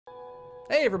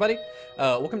Hey everybody!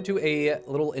 Welcome to a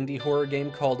little indie horror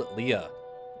game called LEA.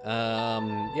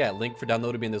 Yeah, link for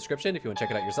download will be in the description if you want to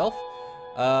check it out yourself.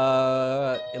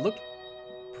 It looked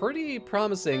pretty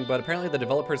promising, but apparently the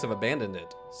developers have abandoned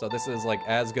it. So this is like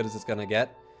as good as it's gonna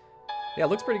get. Yeah, it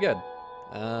looks pretty good.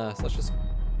 So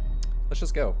let's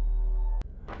just go.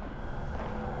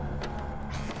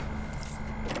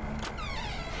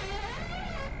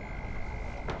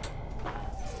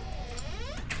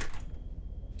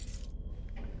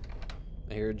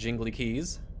 I hear jingly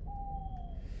keys.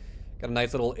 Got a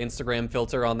nice little Instagram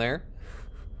filter on there.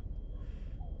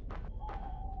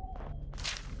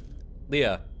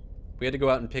 Leah, we had to go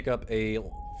out and pick up a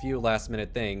few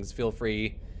last-minute things. Feel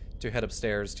free to head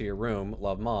upstairs to your room.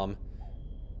 Love, Mom.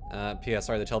 P.S.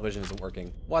 Sorry, the television isn't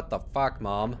working. What the fuck,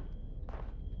 Mom?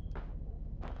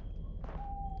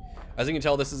 As you can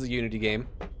tell, this is a Unity game.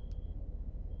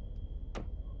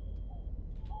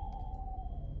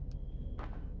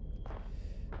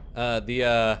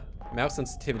 The mouse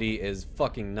sensitivity is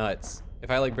fucking nuts. If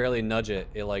I like barely nudge it,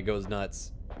 it like goes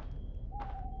nuts.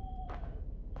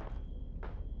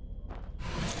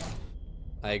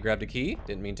 I grabbed a key,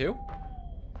 didn't mean to.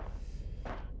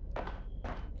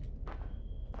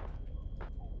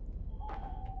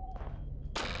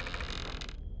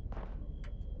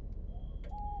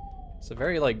 It's a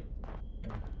very like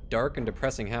dark and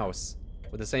depressing house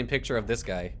with the same picture of this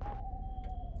guy.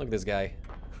 Look at this guy.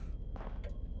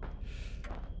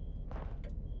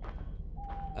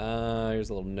 Here's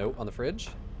a little note on the fridge.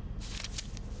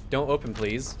 Don't open,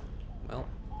 please. Well.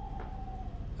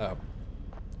 Oh.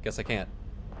 Guess I can't.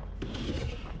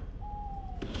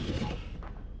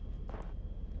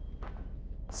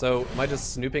 So, am I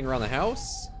just snooping around the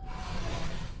house?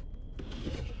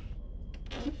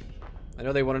 I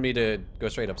know they wanted me to go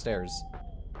straight upstairs.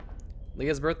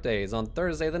 Leah's birthday is on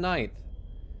Thursday the 9th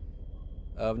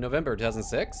of November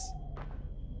 2006.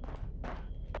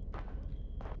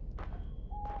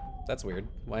 That's weird.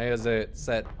 Why is it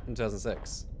set in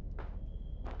 2006?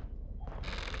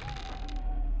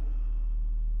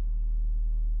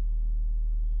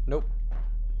 Nope.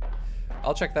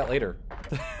 I'll check that later.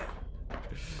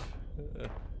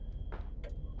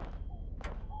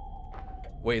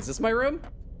 Wait, is this my room?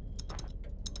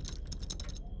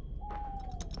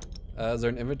 Is there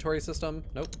an inventory system?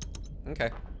 Nope. Okay.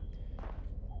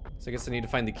 So I guess I need to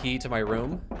find the key to my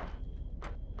room.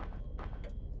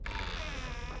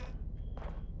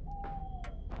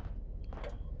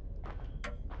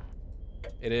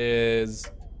 It is,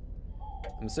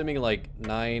 I'm assuming like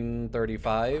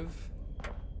 9:35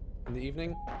 in the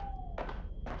evening. All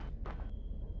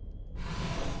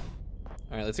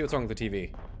right, let's see what's wrong with the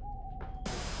TV.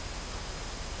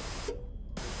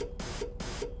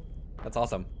 That's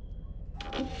awesome.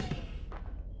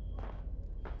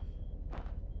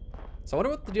 So I wonder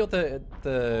what the deal with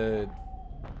the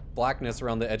blackness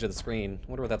around the edge of the screen. I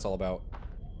wonder what that's all about.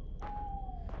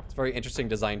 It's a very interesting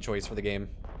design choice for the game.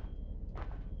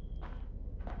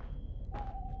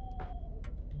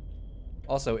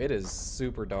 Also, it is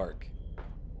super dark.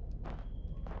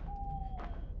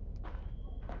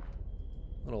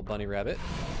 Little bunny rabbit.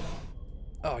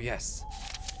 Oh, yes.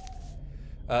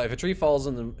 If a tree falls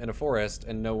in a forest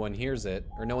and no one hears it,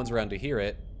 or no one's around to hear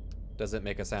it, does it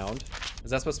make a sound?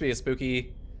 Is that supposed to be a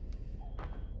spooky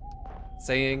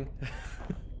saying?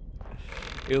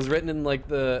 It was written in like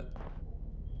in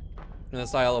the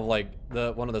style of like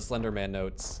one of the Slender Man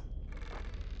notes.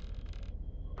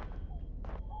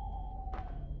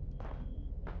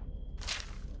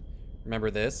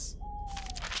 Remember this?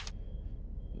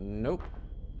 Nope.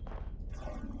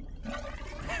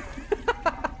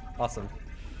 Awesome.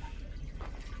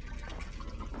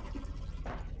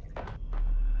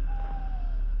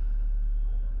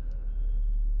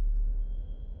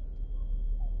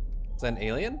 Is that an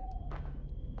alien?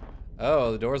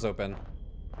 Oh, the door's open.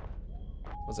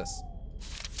 What's this?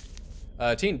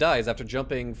 Teen dies after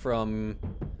jumping from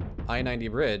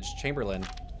I-90 bridge. Chamberlain.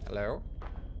 Hello?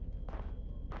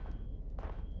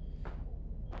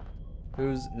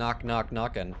 Who's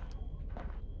knocking?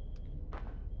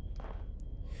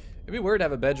 It'd be weird to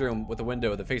have a bedroom with a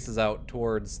window that faces out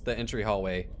towards the entry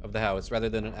hallway of the house rather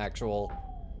than an actual,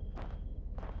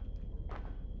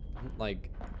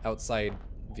 like, outside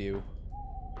view.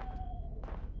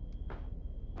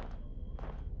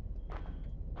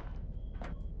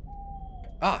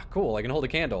 Ah, cool, I can hold a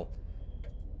candle.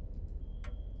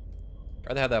 I'd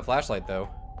rather have that flashlight, though.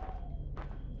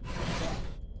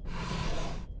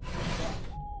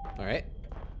 Alright.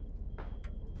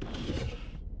 Am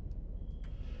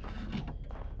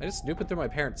I just snooping through my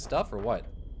parents' stuff, or what?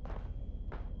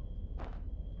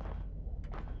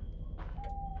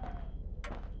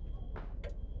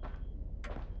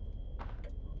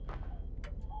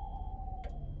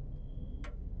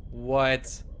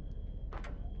 What?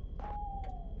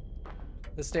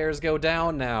 The stairs go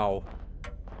down now.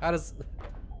 How does...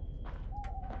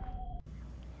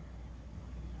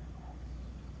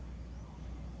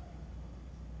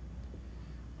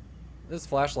 This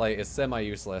flashlight is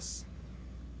semi-useless.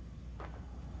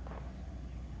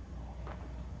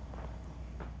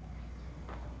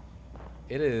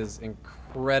 It is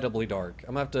incredibly dark.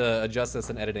 I'm gonna have to adjust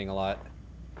this in editing a lot.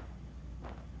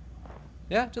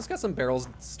 Yeah, just got some barrels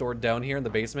stored down here in the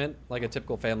basement, like a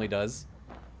typical family does.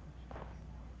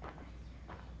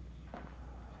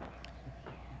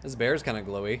 This bear's kind of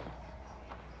glowy.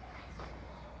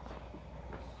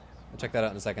 I'll check that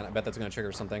out in a second. I bet that's gonna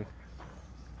trigger something.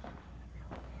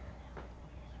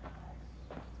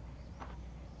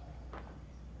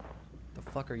 The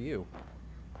fuck are you?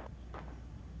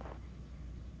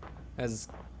 Has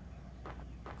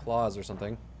claws or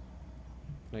something.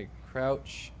 Can I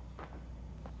crouch?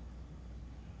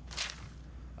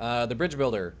 The bridge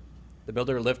builder. The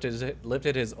builder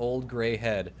lifted his old gray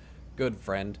head. Good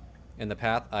friend. In the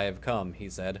path I have come, he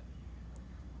said.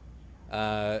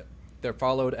 There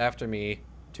followed after me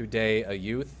today a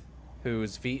youth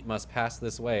whose feet must pass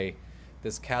this way.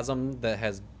 This chasm that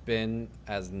has been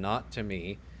as naught to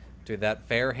me, to that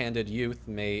fair-handed youth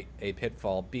may a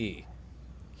pitfall be.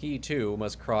 He, too,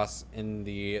 must cross in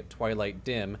the twilight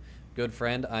dim. Good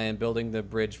friend, I am building the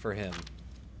bridge for him.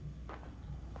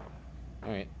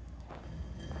 Alright.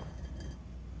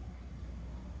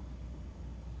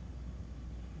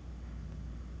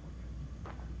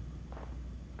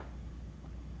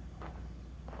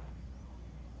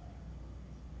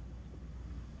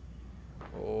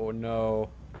 Oh,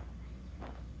 no.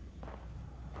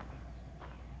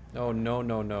 Oh, no,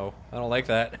 no, no. I don't like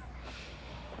that.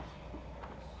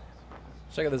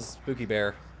 Check out this spooky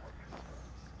bear.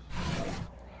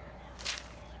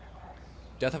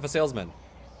 Death of a salesman.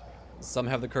 Some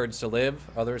have the courage to live,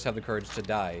 others have the courage to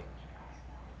die.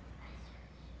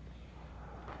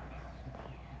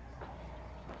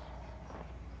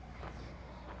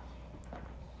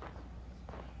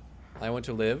 I want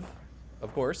to live,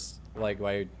 of course. Like,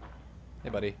 why? Hey,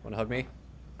 buddy, wanna hug me?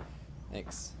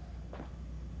 Thanks.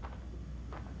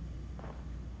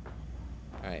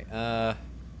 Alright, I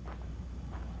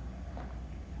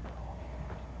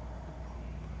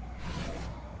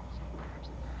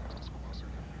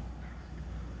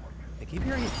keep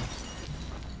hearing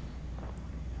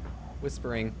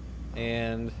whispering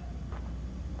and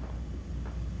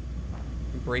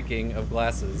breaking of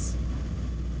glasses.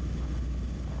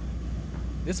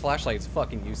 This flashlight's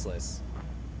fucking useless.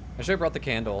 I should have brought the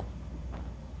candle.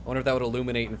 I wonder if that would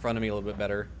illuminate in front of me a little bit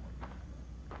better.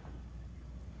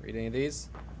 Read any of these?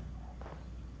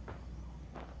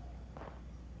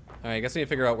 Alright, I guess we need to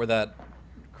figure out where that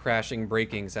crashing,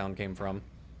 breaking sound came from.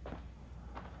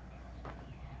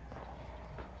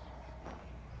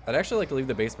 I'd actually like to leave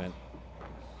the basement.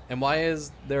 And why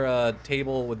is there a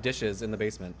table with dishes in the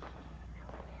basement?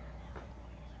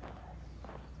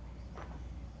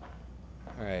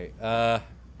 Alright, I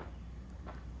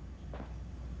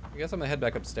guess I'm gonna head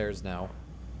back upstairs now.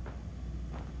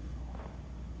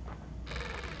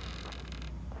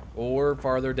 Or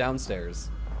farther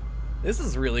downstairs. This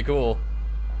is really cool.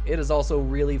 It is also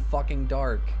really fucking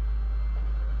dark.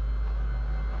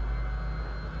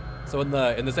 So in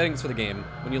the settings for the game,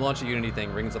 when you launch a Unity thing,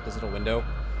 it brings up this little window.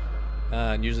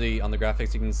 And usually on the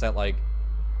graphics you can set like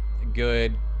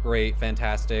good, great,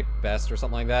 fantastic, best, or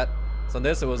something like that. So in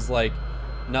this it was like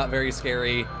not very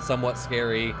scary, somewhat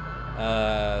scary,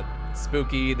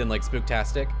 spooky, then like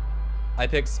spooktastic. I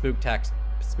picked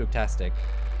spooktastic.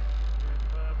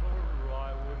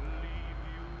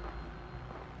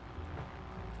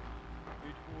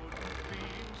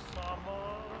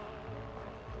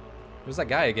 Who's that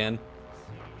guy again?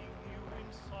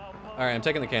 Alright, I'm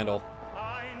taking the candle.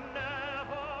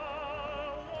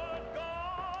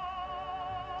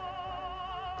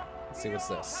 Let's see, what's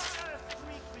this?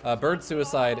 Bird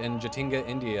suicide in Jatinga,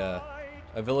 India.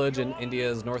 A village in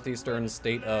India's northeastern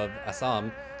state of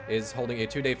Assam is holding a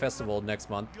 2-day festival next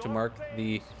month to mark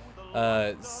the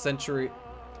centenary...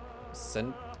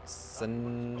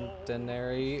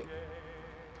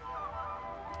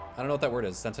 I don't know what that word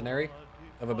is. Centenary?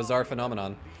 Of a bizarre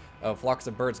phenomenon of flocks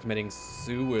of birds committing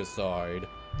suicide.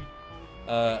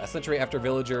 A century after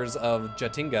villagers of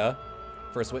Jatinga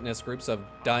first witnessed groups of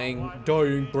dying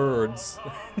birds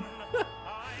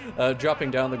dropping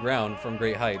down the ground from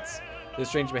great heights. This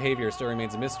strange behavior still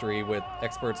remains a mystery, with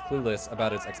experts clueless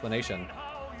about its explanation.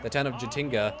 The town of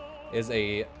Jatinga is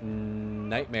a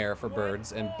nightmare for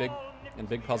birds and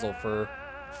big puzzle for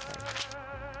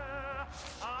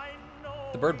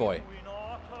the bird boy.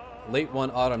 Late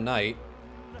one autumn night.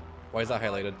 Why is that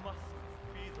highlighted?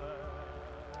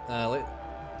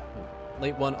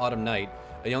 Late one autumn night,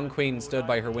 a young queen stood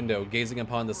by her window, gazing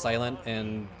upon the silent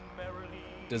and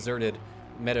deserted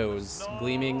meadows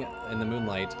gleaming in the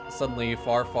moonlight. Suddenly,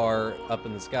 far, far up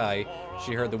in the sky,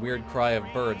 she heard the weird cry of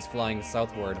birds flying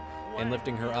southward, and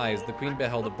lifting her eyes, the queen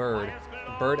beheld a bird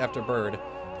after bird,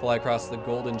 fly across the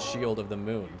golden shield of the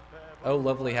moon. "Oh,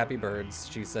 lovely happy birds,"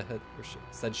 she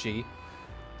said she.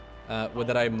 "Would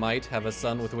that I might have a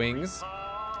son with wings."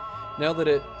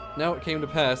 Now it came to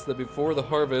pass that before the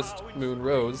harvest moon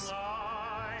rose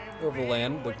over the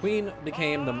land, the queen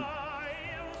became the...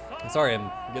 Sorry,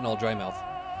 I'm getting all dry mouth.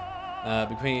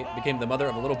 Became the mother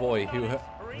of a little boy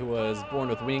who was born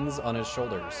with wings on his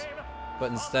shoulders. But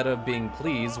instead of being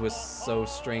pleased with so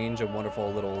strange and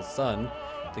wonderful little son,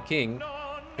 the king,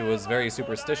 who was very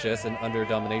superstitious and under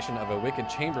domination of a wicked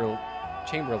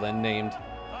chamberlain named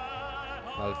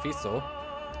Malfiso,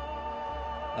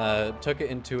 took it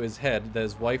into his head that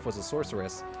his wife was a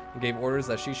sorceress and gave orders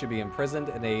that she should be imprisoned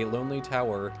in a lonely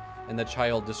tower and the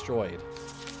child destroyed.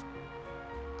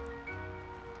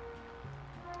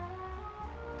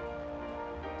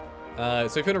 So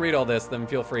if you want to read all this, then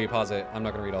feel free, pause it. I'm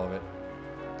not going to read all of it.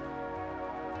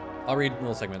 I'll read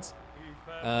little segments.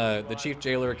 The chief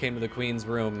jailer came to the queen's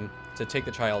room to take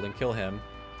the child and kill him.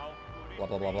 Blah,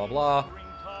 blah, blah, blah, blah.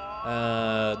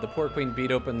 The poor queen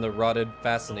beat open the rotted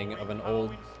fastening of an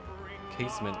old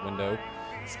casement window,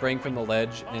 sprang from the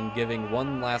ledge, and giving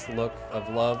one last look of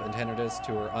love and tenderness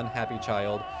to her unhappy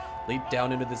child, leaped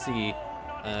down into the sea,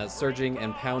 surging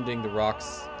and pounding the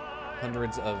rocks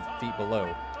hundreds of feet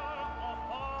below.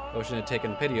 Ocean had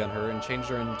taken pity on her and changed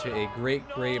her into a great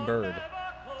gray bird.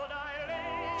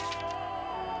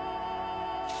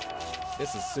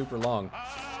 This is super long.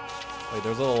 Wait,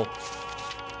 there's a little...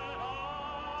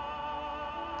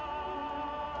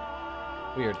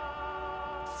 Weird.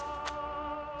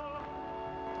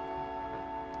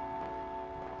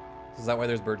 Is that why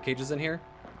there's bird cages in here?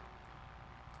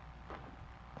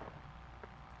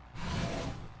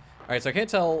 Alright, so I can't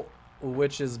tell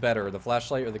which is better, the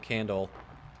flashlight or the candle.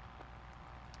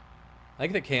 I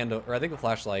think the candle, or I think the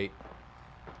flashlight.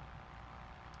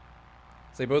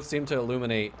 So they both seem to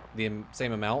illuminate the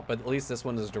same amount, but at least this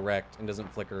one is direct and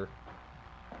doesn't flicker.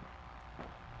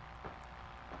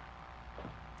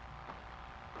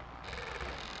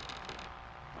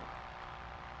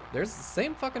 There's the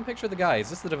same fucking picture of the guy. Is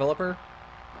this the developer?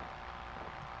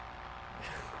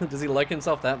 Does he like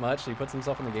himself that much? He puts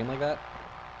himself in the game like that?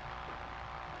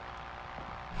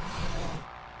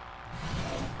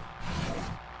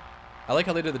 I like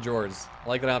how they did the drawers. I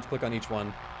like that I don't have to click on each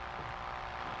one.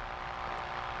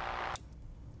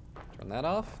 Turn that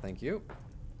off. Thank you.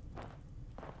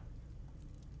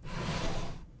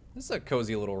 This is a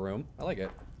cozy little room. I like it.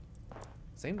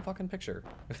 Same fucking picture.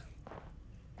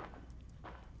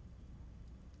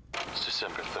 It's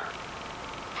December 3rd.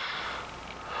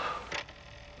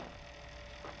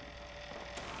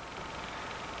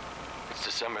 It's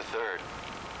December 3rd.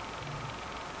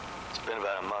 It's been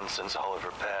about a month since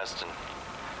Oliver passed, and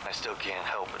I still can't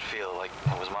help but feel like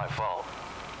it was my fault.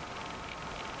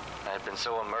 I had been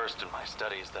so immersed in my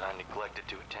studies that I neglected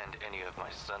to attend any of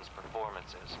my son's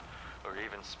performances, or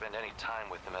even spend any time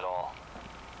with him at all.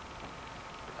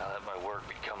 I let my work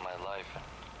become my life, and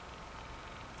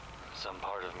some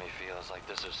part of me feels like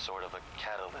this is sort of a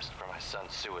catalyst for my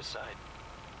son's suicide.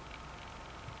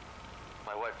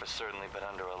 My wife has certainly been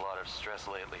under a lot of stress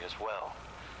lately as well.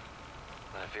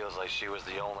 And it feels like she was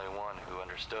the only one who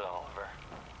understood Oliver.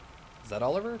 Is that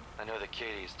Oliver? I know that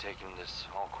Katie's taking this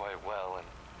all quite well, and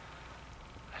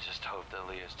I just hope that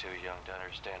Leah's too young to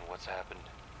understand what's happened.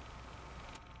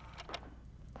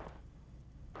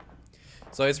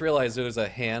 So I just realized there's a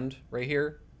hand right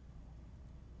here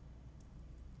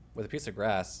with a piece of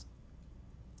grass.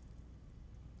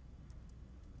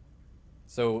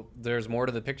 So there's more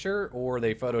to the picture, or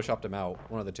they photoshopped him out.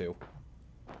 One of the two.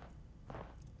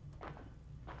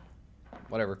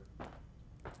 Whatever.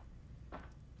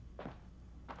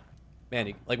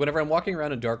 Man, like whenever I'm walking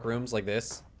around in dark rooms like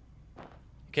this,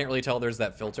 you can't really tell there's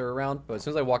that filter around, but as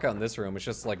soon as I walk out in this room, it's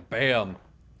just like, bam!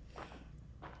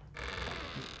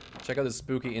 Check out this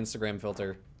spooky Instagram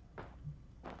filter.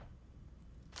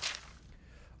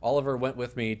 Oliver went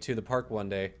with me to the park one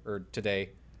day, or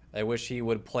today. I wish he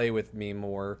would play with me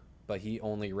more, but he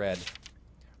only read.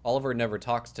 Oliver never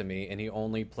talks to me, and he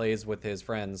only plays with his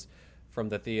friends from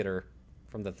the theater.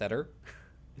 From the theater?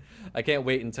 I can't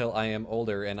wait until I am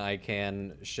older and I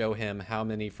can show him how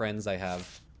many friends I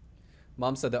have.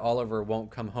 Mom said that Oliver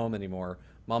won't come home anymore.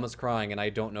 Mom is crying and I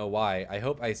don't know why. I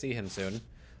hope I see him soon.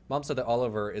 Mom said that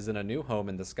Oliver is in a new home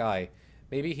in the sky.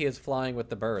 Maybe he is flying with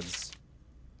the birds.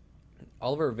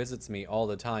 Oliver visits me all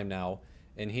the time now,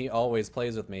 and he always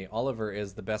plays with me. Oliver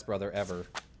is the best brother ever.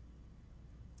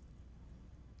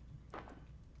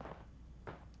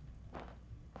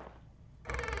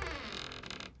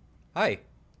 Hi.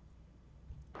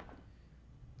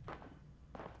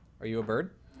 Are you a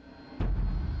bird?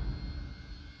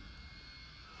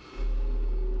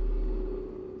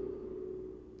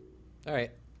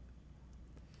 Alright.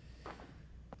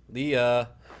 LEA.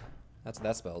 That's what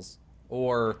that spells.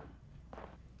 Or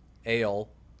ale.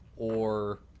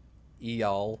 Or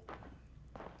eol.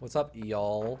 What's up,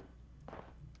 eol?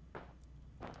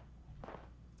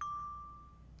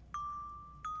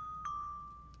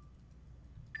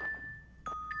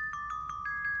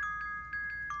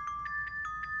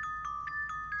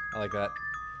 I like that.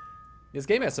 This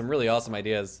game has some really awesome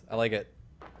ideas. I like it.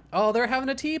 Oh, they're having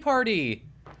a tea party!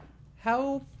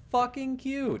 How fucking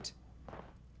cute!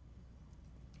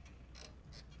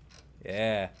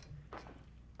 Yeah.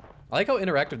 I like how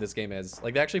interactive this game is.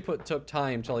 Like, they actually took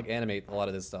time to, like, animate a lot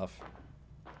of this stuff.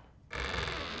 If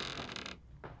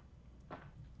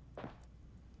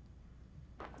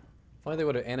only they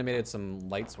would have animated some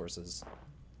light sources.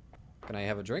 Can I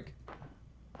have a drink?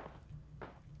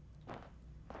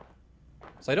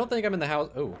 So I don't think I'm in the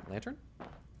house. Oh, lantern?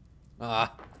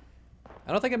 Ah.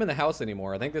 I don't think I'm in the house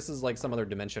anymore. I think this is like some other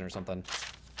dimension or something.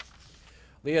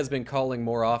 LEA has been calling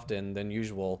more often than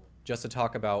usual just to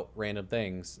talk about random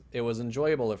things. It was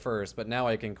enjoyable at first, but now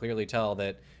I can clearly tell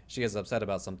that she is upset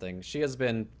about something. She has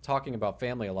been talking about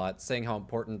family a lot, saying how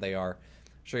important they are.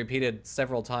 She repeated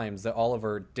several times that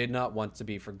Oliver did not want to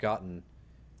be forgotten.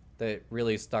 That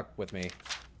really stuck with me.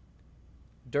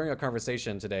 During a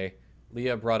conversation today,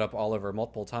 LEA brought up Oliver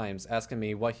multiple times, asking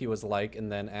me what he was like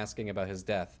and then asking about his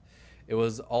death. It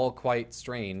was all quite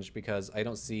strange because I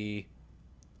don't see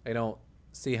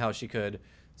how she could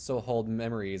so hold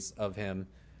memories of him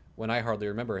when I hardly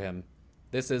remember him.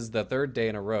 This is the third day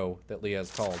in a row that LEA has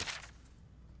called.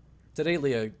 Today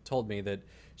LEA told me that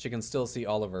she can still see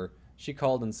Oliver. She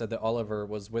called and said that Oliver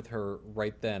was with her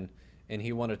right then and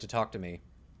he wanted to talk to me.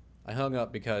 I hung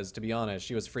up because, to be honest,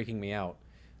 she was freaking me out.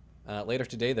 Later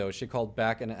today, though, she called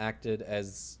back and acted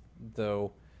as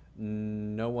though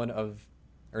none of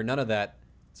that,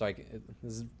 sorry,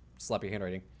 this is sloppy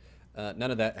handwriting, none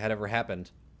of that had ever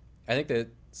happened. I think that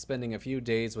spending a few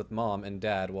days with Mom and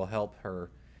Dad will help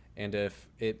her, and if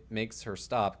it makes her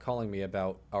stop calling me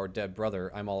about our dead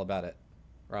brother, I'm all about it.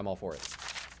 Or I'm all for it.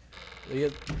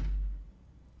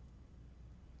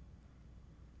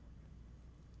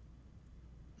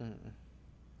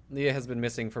 LEA has been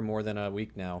missing for more than a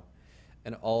week now,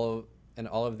 and all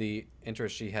of the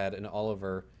interest she had in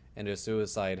Oliver and his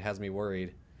suicide has me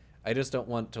worried. I just don't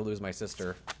want to lose my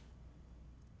sister.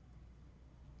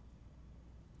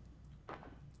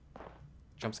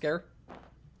 Jump scare?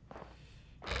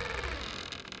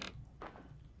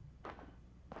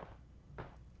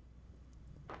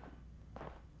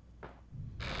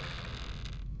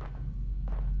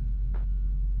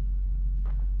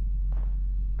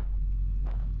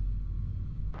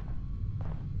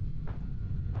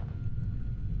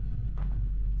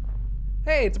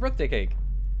 Hey, it's a birthday cake.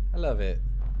 I love it.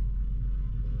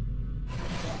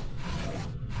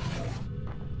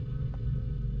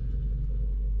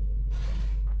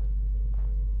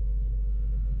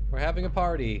 We're having a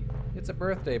party. It's a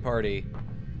birthday party.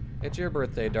 It's your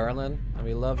birthday, darling, and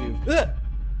we love you. I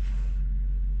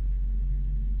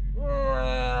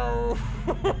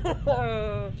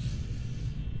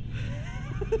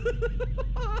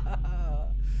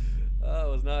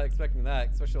was not expecting that,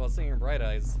 especially while singing Bright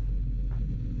Eyes.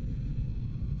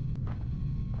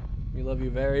 We love you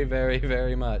very, very,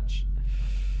 very much.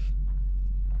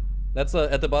 That's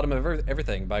at the bottom of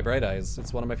everything by Bright Eyes.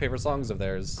 It's one of my favorite songs of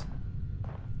theirs.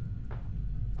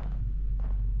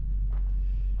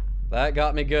 That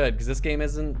got me good, because this game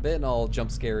hasn't been all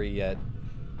jump scary yet.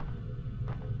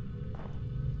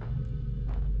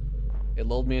 It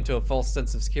lulled me into a false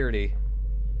sense of security.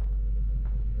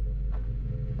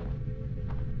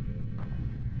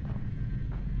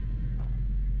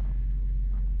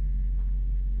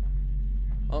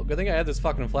 Oh, good thing I had this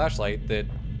fucking flashlight that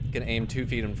can aim 2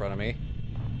 feet in front of me.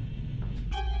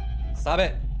 Stop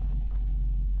it!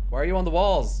 Why are you on the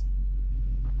walls?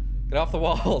 Get off the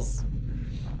walls!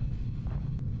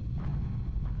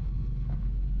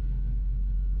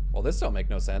 Well, this don't make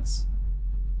no sense.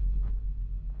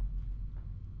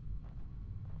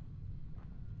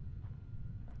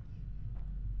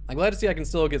 I'm glad to see I can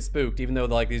still get spooked even though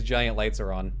like these giant lights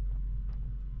are on.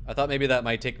 I thought maybe that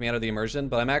might take me out of the immersion,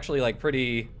 but I'm actually like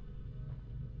I'm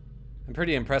I'm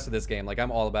pretty impressed with this game. Like,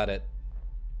 I'm all about it.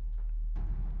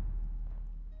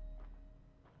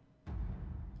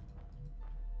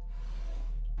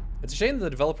 It's a shame the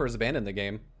developers abandoned the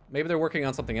game. Maybe they're working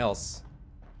on something else.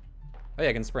 Oh yeah,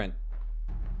 I can sprint.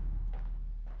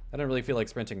 I don't really feel like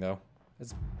sprinting though.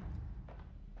 It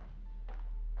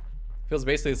feels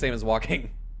basically the same as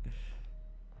walking.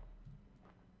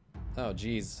 Oh,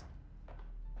 geez.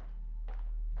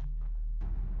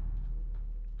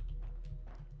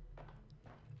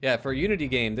 Yeah, for a Unity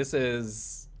game, this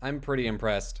is... I'm pretty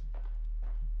impressed.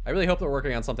 I really hope they're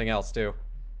working on something else, too.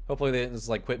 Hopefully they didn't just,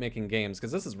 like, quit making games,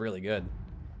 because this is really good.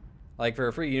 Like, for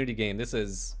a free Unity game, this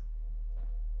is...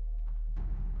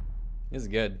 This is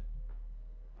good.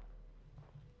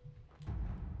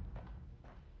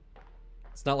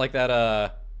 It's not like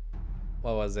that,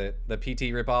 what was it? The PT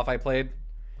ripoff I played?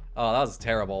 Oh, that was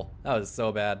terrible. That was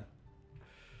so bad.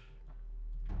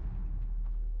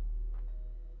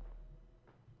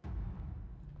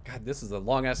 God, this is a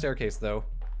long-ass staircase, though.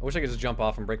 I wish I could just jump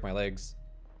off and break my legs.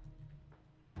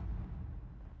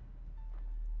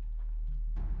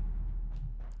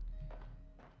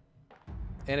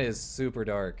 And it is super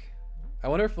dark. I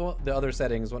wonder if the other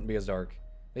settings wouldn't be as dark.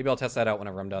 Maybe I'll test that out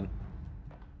whenever I'm done.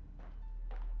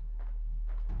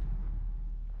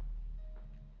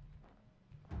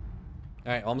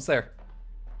 Alright, almost there.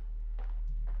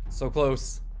 So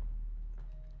close.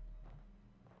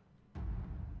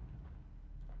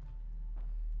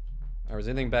 Is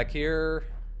anything back here?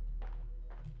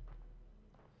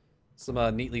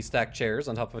 Some neatly stacked chairs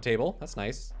on top of a table. That's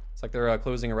nice. It's like they're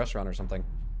closing a restaurant or something.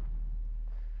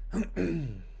 I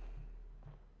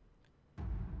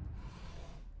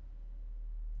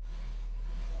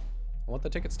want the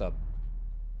ticket stub.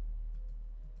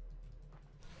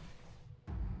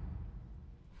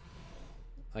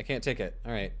 I can't take it.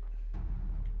 All right.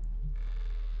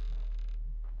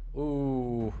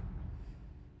 Ooh.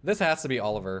 This has to be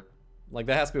Oliver. Like,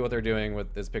 that has to be what they're doing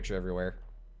with this picture everywhere.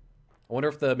 I wonder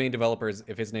if the main developers,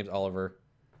 if his name's Oliver.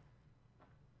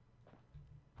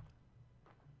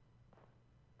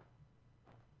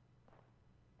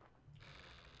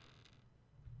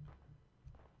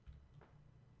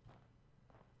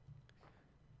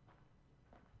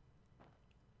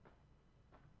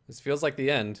 This feels like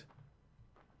the end.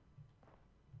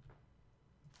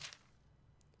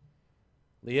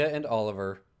 Leah and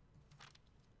Oliver.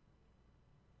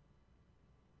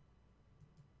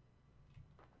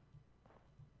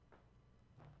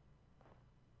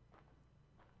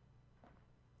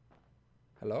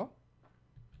 Hello?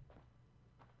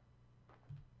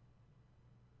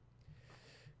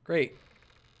 Great.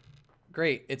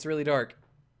 Great. It's really dark.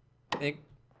 Come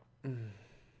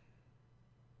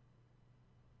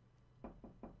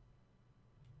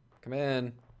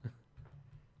in.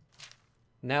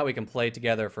 Now we can play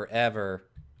together forever.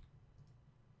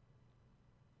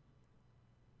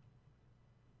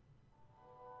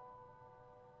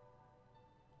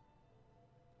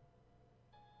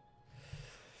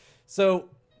 So,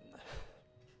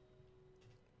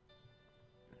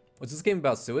 was this game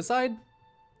about suicide?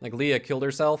 Like Leah killed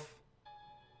herself?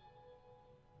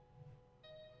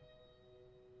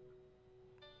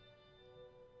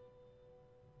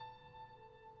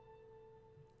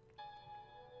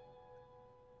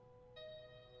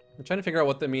 I'm trying to figure out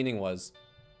what the meaning was.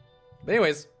 But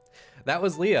anyways, that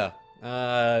was Leah.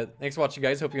 Thanks for watching,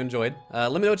 guys. Hope you enjoyed.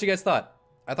 Let me know what you guys thought.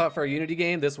 I thought for a Unity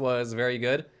game, this was very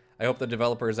good. I hope the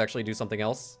developers actually do something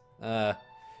else.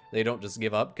 They don't just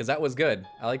give up, because that was good.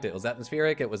 I liked it. It was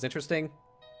atmospheric. It was interesting.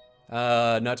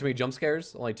 Not too many jump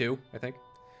scares. Only 2, I think.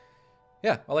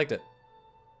 Yeah, I liked it.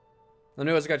 Let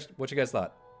me know what you guys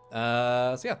thought.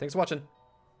 So yeah, thanks for watching.